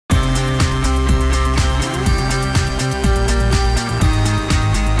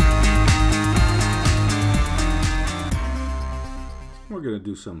we're going to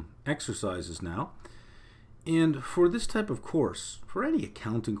do some exercises now. And for this type of course, for any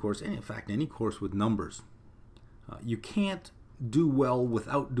accounting course, in fact any course with numbers, you can't do well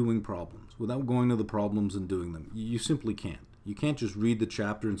without doing problems, without going to the problems and doing them. You simply can't. You can't just read the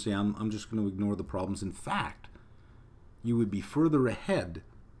chapter and say, I'm just going to ignore the problems. In fact, you would be further ahead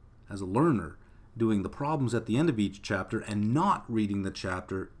as a learner doing the problems at the end of each chapter and not reading the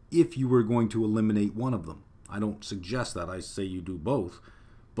chapter if you were going to eliminate one of them. I don't suggest that. I say you do both.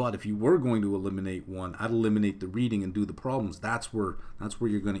 But if you were going to eliminate one, I'd eliminate the reading and do the problems. That's where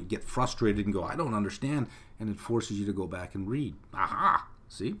you're going to get frustrated and go, I don't understand, and it forces you to go back and read. Aha!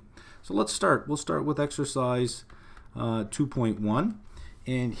 See? So let's start. We'll start with exercise 2.1.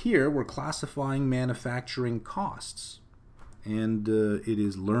 And here we're classifying manufacturing costs. And it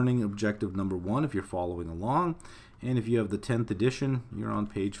is learning objective number 1 if you're following along. And if you have the 10th edition, you're on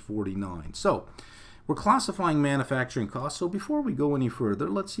page 49. So we're classifying manufacturing costs. So before we go any further,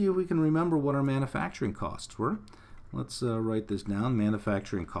 let's see if we can remember what our manufacturing costs were. Let's write this down,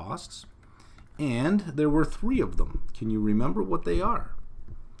 manufacturing costs. And there were 3 of them. Can you remember what they are?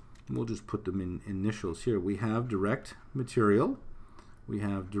 We'll just put them in initials here. We have direct material, we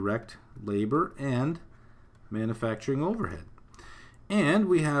have direct labor, and manufacturing overhead. And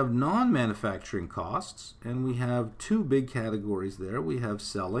we have non-manufacturing costs, and we have 2 big categories there. We have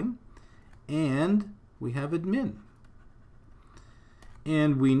selling and we have admin.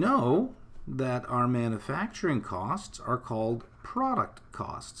 And we know that our manufacturing costs are called product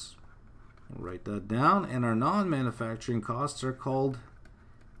costs. We'll write that down. And our non-manufacturing costs are called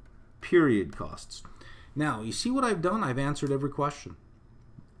period costs. Now, you see what I've done? I've answered every question.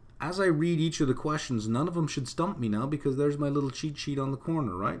 As I read each of the questions, none of them should stump me now because there's my little cheat sheet on the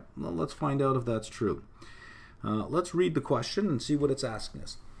corner, right? Well, let's find out if that's true. Let's read the question and see what it's asking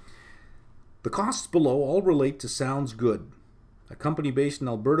us. The costs below all relate to Sounds Good, a company based in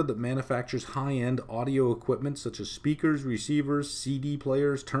Alberta that manufactures high-end audio equipment such as speakers, receivers, CD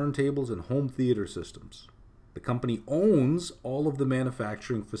players, turntables, and home theater systems. The company owns all of the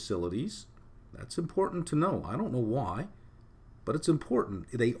manufacturing facilities. That's important to know. I don't know why, but it's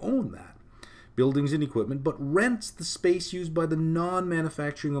important. They own that. Buildings and equipment, but rents the space used by the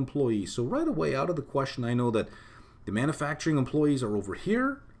non-manufacturing employees. So right away out of the question, I know that the manufacturing employees are over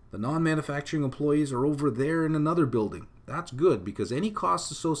here, the non-manufacturing employees are over there in another building. That's good because any costs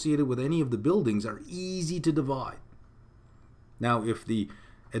associated with any of the buildings are easy to divide. Now, if the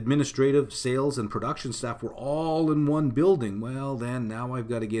administrative, sales, and production staff were all in one building, well, then now I've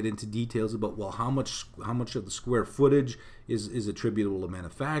got to get into details about, well, how much of the square footage is attributable to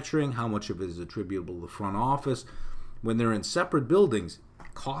manufacturing, how much of it is attributable to the front office. When they're in separate buildings,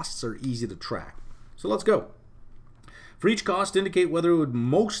 costs are easy to track. So let's go. For each cost, indicate whether it would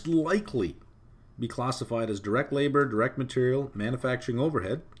most likely be classified as direct labor, direct material, manufacturing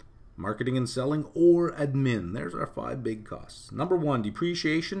overhead, marketing and selling, or admin. There's our 5 big costs. Number 1,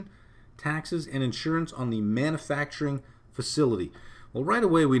 depreciation, taxes, and insurance on the manufacturing facility. Well, right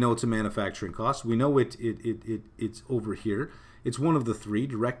away we know it's a manufacturing cost. We know it's over here. It's one of the 3,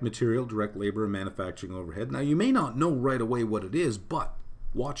 direct material, direct labor, and manufacturing overhead. Now, you may not know right away what it is, but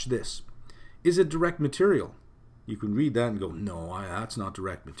watch this. Is it direct material? You can read that and go, no, that's not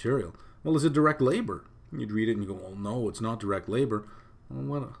direct material. Well, is it direct labor? You'd read it and you go, well, no, it's not direct labor.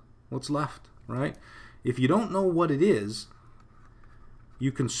 Well, what's left, right? If you don't know what it is,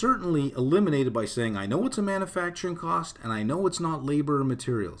 you can certainly eliminate it by saying, I know it's a manufacturing cost and I know it's not labor or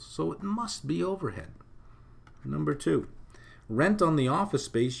materials, so it must be overhead. Number 2, rent on the office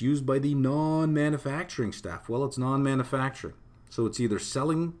space used by the non-manufacturing staff. Well, it's non-manufacturing, so it's either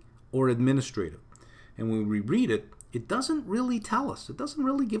selling or administrative. And when we read it, it doesn't really tell us. It doesn't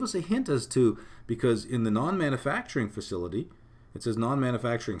really give us a hint as to, because in the non-manufacturing facility, it says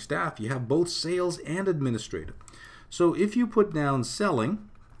non-manufacturing staff, you have both sales and administrative. So if you put down selling,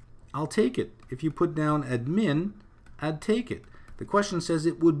 I'll take it. If you put down admin, I'd take it. The question says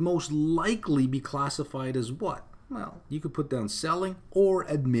it would most likely be classified as what? Well, you could put down selling or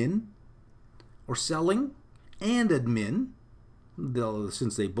admin, or selling and admin.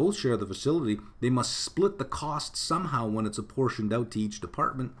 Since they both share the facility, they must split the cost somehow when it's apportioned out to each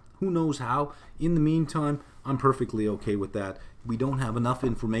department. Who knows how? In the meantime, I'm perfectly okay with that. We don't have enough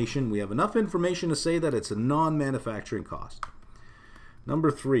information. We have enough information to say that it's a non-manufacturing cost. Number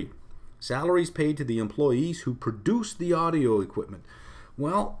 3, salaries paid to the employees who produce the audio equipment.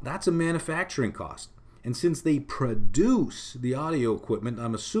 Well, that's a manufacturing cost. And since they produce the audio equipment,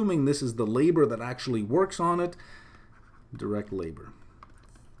 I'm assuming this is the labor that actually works on it. Direct labor.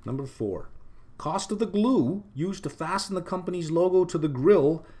 Number 4, cost of the glue used to fasten the company's logo to the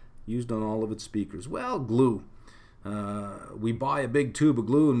grill used on all of its speakers. Well, glue. We buy a big tube of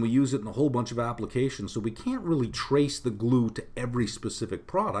glue and we use it in a whole bunch of applications, so we can't really trace the glue to every specific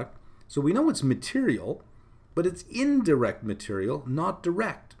product. So we know it's material, but it's indirect material, not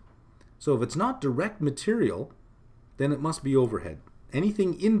direct. So if it's not direct material, then it must be overhead.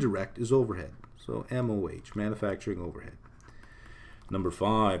 Anything indirect is overhead. So MOH, manufacturing overhead. Number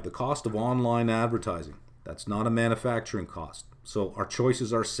 5, the cost of online advertising. That's not a manufacturing cost. So our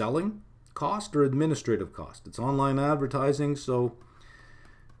choices are selling cost or administrative cost. It's online advertising, so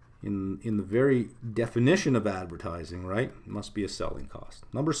in the very definition of advertising, right, it must be a selling cost.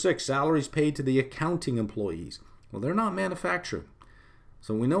 Number 6, salaries paid to the accounting employees. Well, they're not manufacturing.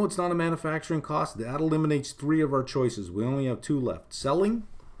 So we know it's not a manufacturing cost. That eliminates 3 of our choices. We only have 2 left. Selling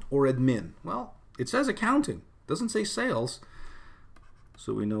or admin. Well, it says accounting. It doesn't say sales.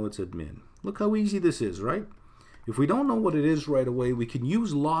 So we know it's admin. Look how easy this is, right? If we don't know what it is right away, we can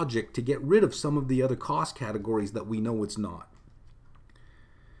use logic to get rid of some of the other cost categories that we know it's not.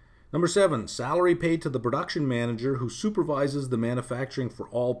 Number 7, salary paid to the production manager who supervises the manufacturing for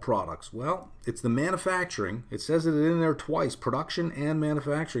all products. Well, it's the manufacturing. It says it in there twice, production and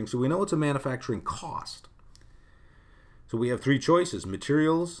manufacturing. So we know it's a manufacturing cost. So we have 3 choices: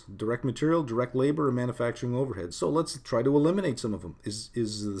 materials, direct labor, or manufacturing overhead. So let's try to eliminate some of them. Is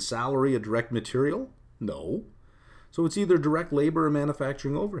the salary a direct material? No. So it's either direct labor or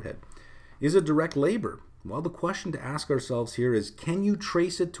manufacturing overhead. Is it direct labor? Well, the question to ask ourselves here is, can you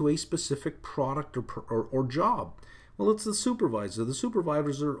trace it to a specific product or job? Well, it's the supervisor. The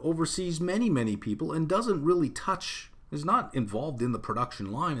supervisor oversees many people and doesn't really touch, is not involved in the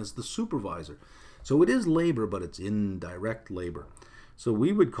production line as the supervisor. So it is labor, but it's indirect labor. So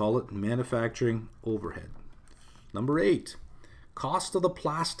we would call it manufacturing overhead. Number 8, cost of the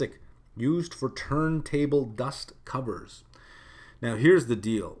plastic used for turntable dust covers. Now here's the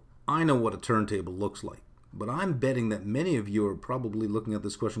deal. I know what a turntable looks like, but I'm betting that many of you are probably looking at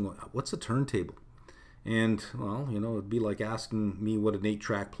this question going, what's a turntable? And, well, you know, it'd be like asking me what an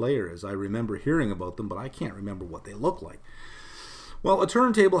 8-track player is. I remember hearing about them, but I can't remember what they look like. Well, a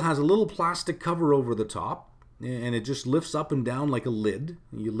turntable has a little plastic cover over the top, and it just lifts up and down like a lid.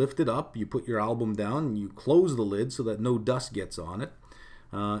 You lift it up, you put your album down, and you close the lid so that no dust gets on it.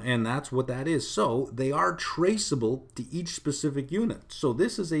 And that's what that is. So they are traceable to each specific unit. So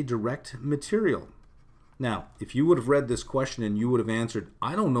this is a direct material. Now, if you would have read this question and you would have answered,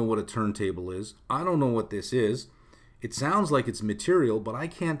 I don't know what a turntable is, I don't know what this is, it sounds like it's material, but I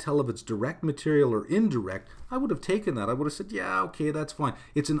can't tell if it's direct material or indirect, I would have taken that. I would have said, yeah, okay, that's fine.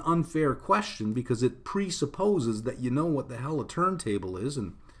 It's an unfair question because it presupposes that you know what the hell a turntable is.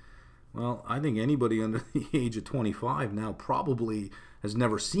 And, well, I think anybody under the age of 25 now probably has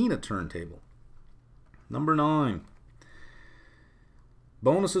never seen a turntable. Number 9.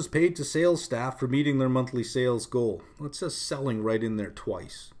 Bonuses paid to sales staff for meeting their monthly sales goal. Well, it says selling right in there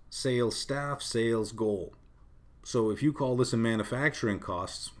twice. Sales staff, sales goal. So if you call this a manufacturing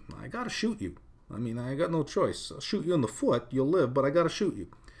costs, I got to shoot you. I mean, I got no choice. I'll shoot you in the foot, you'll live, but I got to shoot you.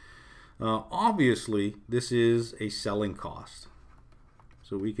 Obviously, this is a selling cost.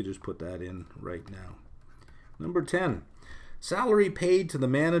 So we could just put that in right now. Number 10. Salary paid to the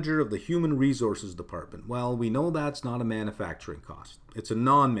manager of the Human Resources Department. Well, we know that's not a manufacturing cost. It's a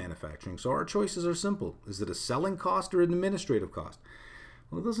non-manufacturing, so our choices are simple. Is it a selling cost or an administrative cost?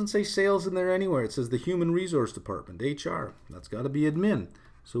 Well, it doesn't say sales in there anywhere. It says the Human Resource Department, HR. That's got to be admin.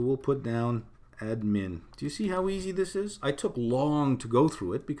 So we'll put down admin. Do you see how easy this is? I took long to go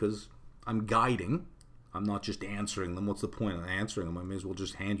through it because I'm guiding. I'm not just answering them. What's the point of answering them? I may as well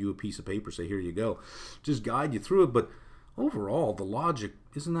just hand you a piece of paper, say, here you go. Just guide you through it, but overall, the logic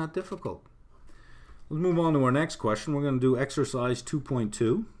isn't that difficult. Let's move on to our next question. We're going to do exercise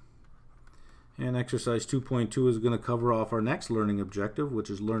 2.2. And exercise 2.2 is going to cover off our next learning objective, which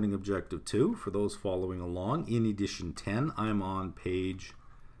is learning objective 2. For those following along, in edition 10, I'm on page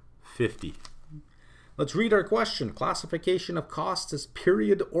 50. Let's read our question. Classification of costs as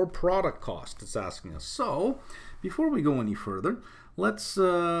period or product cost, it's asking us. So, before we go any further, let's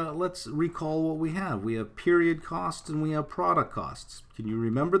recall what we have. We have period costs and we have product costs. Can you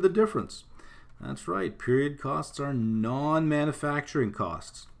remember the difference? That's right. Period costs are non-manufacturing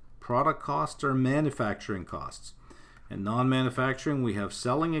costs. Product costs are manufacturing costs. And non-manufacturing, we have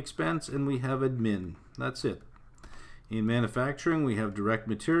selling expense and we have admin. That's it. In manufacturing, we have direct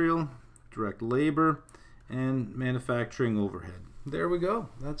material, direct labor, and manufacturing overhead. There we go.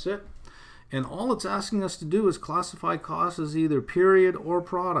 That's it. And all it's asking us to do is classify costs as either period or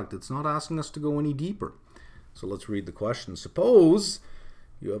product. It's not asking us to go any deeper. So let's read the question. Suppose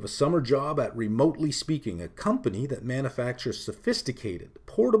You have a summer job at Remotely Speaking, a company that manufactures sophisticated,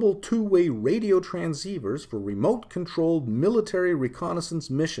 portable two-way radio transceivers for remote-controlled military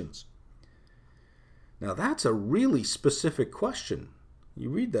reconnaissance missions. Now that's a really specific question. You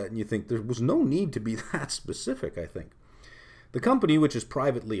read that and you think there was no need to be that specific, I think. The company, which is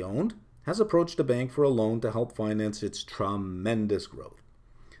privately owned, has approached a bank for a loan to help finance its tremendous growth.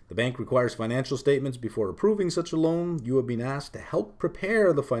 The bank requires financial statements before approving such a loan. You have been asked to help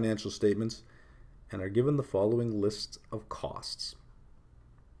prepare the financial statements and are given the following lists of costs.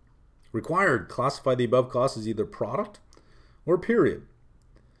 Required, classify the above costs as either product or period.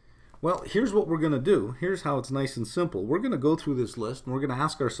 Well, here's what we're going to do. Here's how it's nice and simple. We're going to go through this list and we're going to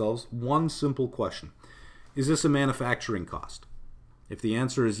ask ourselves one simple question. Is this a manufacturing cost? If the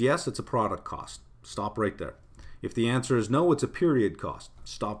answer is yes, it's a product cost. Stop right there. If the answer is no, it's a period cost.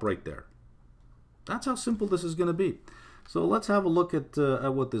 Stop right there. That's how simple this is going to be. So let's have a look at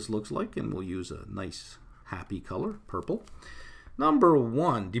what this looks like, and we'll use a nice happy color, purple. Number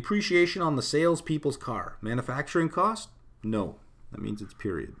 1, depreciation on the salespeople's car. Manufacturing cost? No. That means it's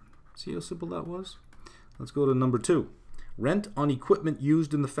period. See how simple that was? Let's go to number 2. Rent on equipment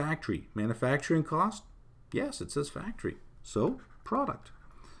used in the factory. Manufacturing cost? Yes, it says factory. So, product.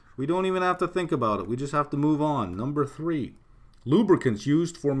 We don't even have to think about it. We just have to move on. Number 3, lubricants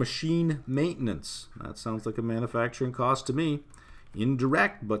used for machine maintenance. That sounds like a manufacturing cost to me.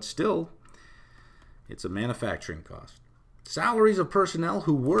 Indirect, but still, it's a manufacturing cost. Salaries of personnel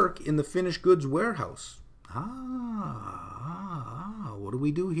who work in the finished goods warehouse. What do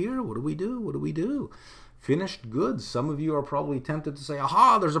we do here? What do we do? What do we do? Finished goods. Some of you are probably tempted to say,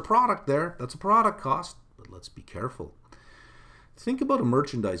 aha, there's a product there. That's a product cost. But let's be careful. Think about a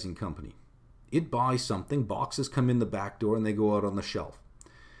merchandising company. It buys something, boxes come in the back door, and they go out on the shelf.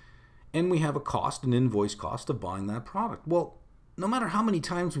 And we have a cost, an invoice cost of buying that product. Well, no matter how many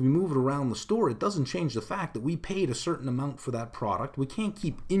times we move it around the store, it doesn't change the fact that we paid a certain amount for that product. We can't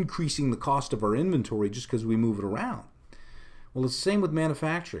keep increasing the cost of our inventory just because we move it around. Well, it's the same with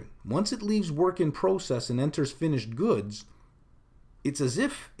manufacturing. Once it leaves work in process and enters finished goods, it's as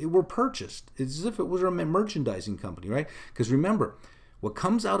if it were purchased. It's as if it was a merchandising company, right? Because remember, what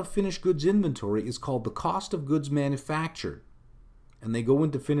comes out of finished goods inventory is called the cost of goods manufactured. And they go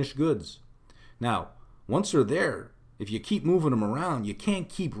into finished goods. Now, once they're there, if you keep moving them around, you can't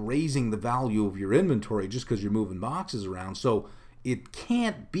keep raising the value of your inventory just because you're moving boxes around. So it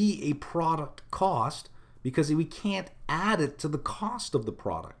can't be a product cost because we can't add it to the cost of the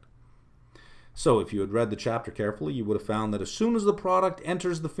product. So if you had read the chapter carefully, you would have found that as soon as the product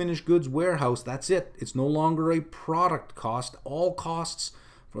enters the finished goods warehouse, that's it. It's no longer a product cost. All costs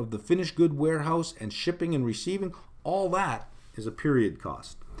of the finished good warehouse and shipping and receiving, all that is a period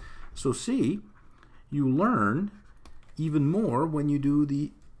cost. So see, you learn even more when you do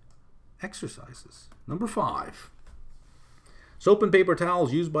the exercises. Number 5. Soap and paper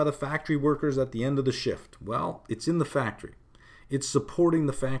towels used by the factory workers at the end of the shift. Well, it's in the factory. It's supporting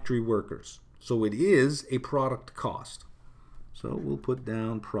the factory workers. So it is a product cost. So we'll put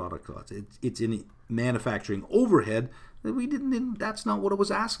down product cost. It's in manufacturing overhead. That's not what it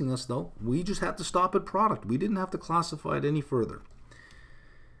was asking us, though. We just had to stop at product. We didn't have to classify it any further.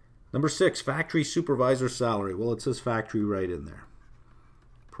 Number 6, factory supervisor salary. Well, it says factory right in there.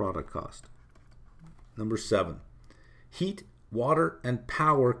 Product cost. Number 7, heat, water, and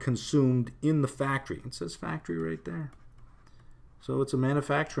power consumed in the factory. It says factory right there. So it's a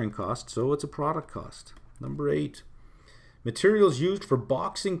manufacturing cost, so it's a product cost. Number 8, materials used for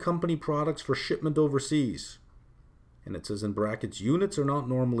boxing company products for shipment overseas. And it says in brackets, units are not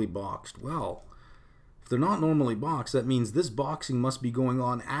normally boxed. Well, if they're not normally boxed, that means this boxing must be going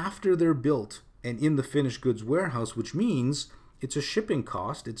on after they're built and in the finished goods warehouse, which means it's a shipping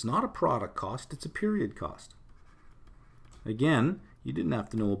cost. It's not a product cost, it's a period cost. Again, you didn't have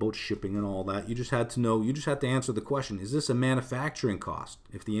to know about shipping and all that. You just had to answer the question, is this a manufacturing cost?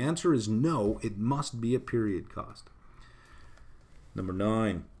 If the answer is no, it must be a period cost. Number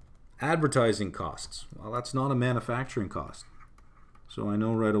 9, advertising costs. Well, that's not a manufacturing cost. So I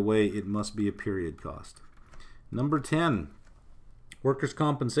know right away it must be a period cost. Number 10, workers'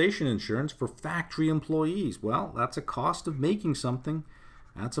 compensation insurance for factory employees. Well, that's a cost of making something.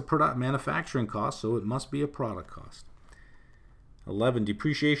 That's a manufacturing cost, so it must be a product cost. 11,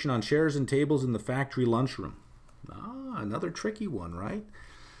 depreciation on chairs and tables in the factory lunchroom. Another tricky one, right?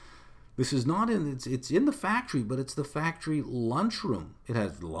 This is not in, it's in the factory, but it's the factory lunchroom.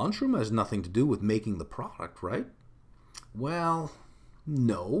 The lunchroom has nothing to do with making the product, right? Well,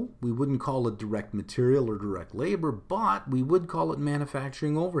 no, we wouldn't call it direct material or direct labor, but we would call it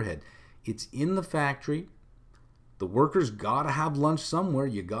manufacturing overhead. It's in the factory. The workers got to have lunch somewhere.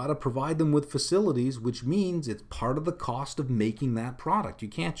 You got to provide them with facilities, which means it's part of the cost of making that product. You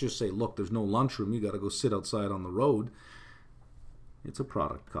can't just say, look, there's no lunchroom. You got to go sit outside on the road. It's a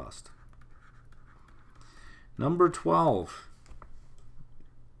product cost. Number 12,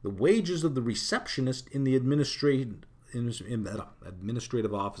 the wages of the receptionist in the administrative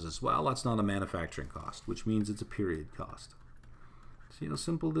offices. Well, that's not a manufacturing cost, which means it's a period cost. See how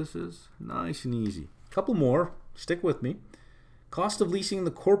simple this is? Nice and easy. Couple more. Stick with me. Cost of leasing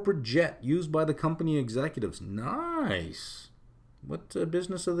the corporate jet used by the company executives. Nice. What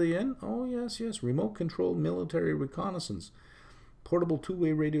business are they in? Oh, yes. Remote control military reconnaissance. Portable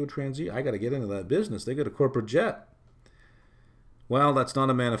two-way radio transceiver. I got to get into that business. They got a corporate jet. Well, that's not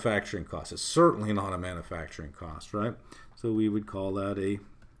a manufacturing cost. It's certainly not a manufacturing cost, right? So we would call that a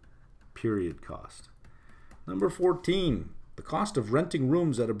period cost. Number 14. The cost of renting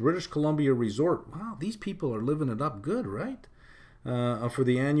rooms at a British Columbia resort. Wow, these people are living it up good, right? For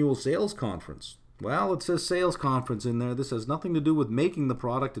the annual sales conference. Well, it says sales conference in there. This has nothing to do with making the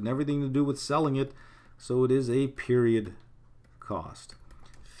product and everything to do with selling it. So it is a period cost.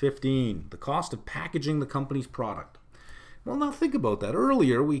 15. The cost of packaging the company's product. Well, now think about that.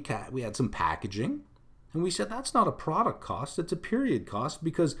 Earlier, we had some packaging, and we said that's not a product cost. It's a period cost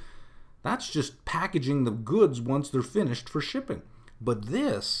because that's just packaging the goods once they're finished for shipping. But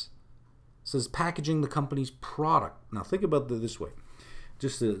this says packaging the company's product. Now think about it this way,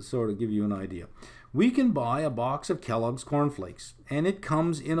 just to sort of give you an idea. We can buy a box of Kellogg's cornflakes, and it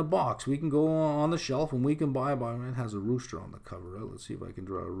comes in a box. We can go on the shelf and we can buy it has a rooster on the cover. Right? Let's see if I can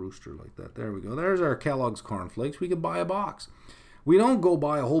draw a rooster like that. There we go. There's our Kellogg's cornflakes. We can buy a box. We don't go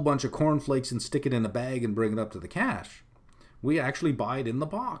buy a whole bunch of cornflakes and stick it in a bag and bring it up to the cash. We actually buy it in the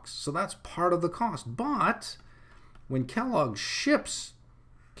box. So that's part of the cost. But when Kellogg ships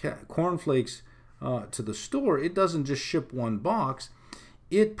cornflakes to the store, it doesn't just ship one box.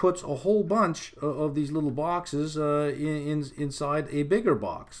 It puts a whole bunch of these little boxes inside a bigger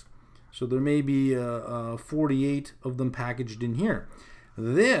box. So there may be 48 of them packaged in here.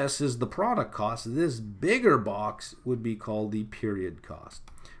 This is the product cost. This bigger box would be called the period cost.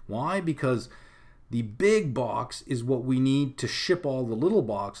 Why? Because the big box is what we need to ship all the little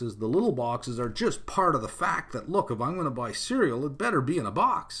boxes. The little boxes are just part of the fact that, look, if I'm going to buy cereal, it better be in a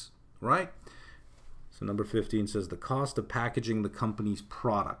box, right? So number 15 says the cost of packaging the company's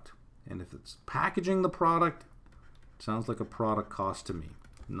product. And if it's packaging the product, it sounds like a product cost to me,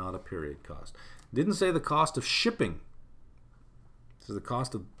 not a period cost. It didn't say the cost of shipping. It says the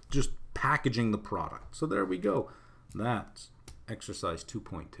cost of just packaging the product. So there we go. That's exercise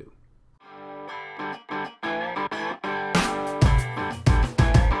 2.2.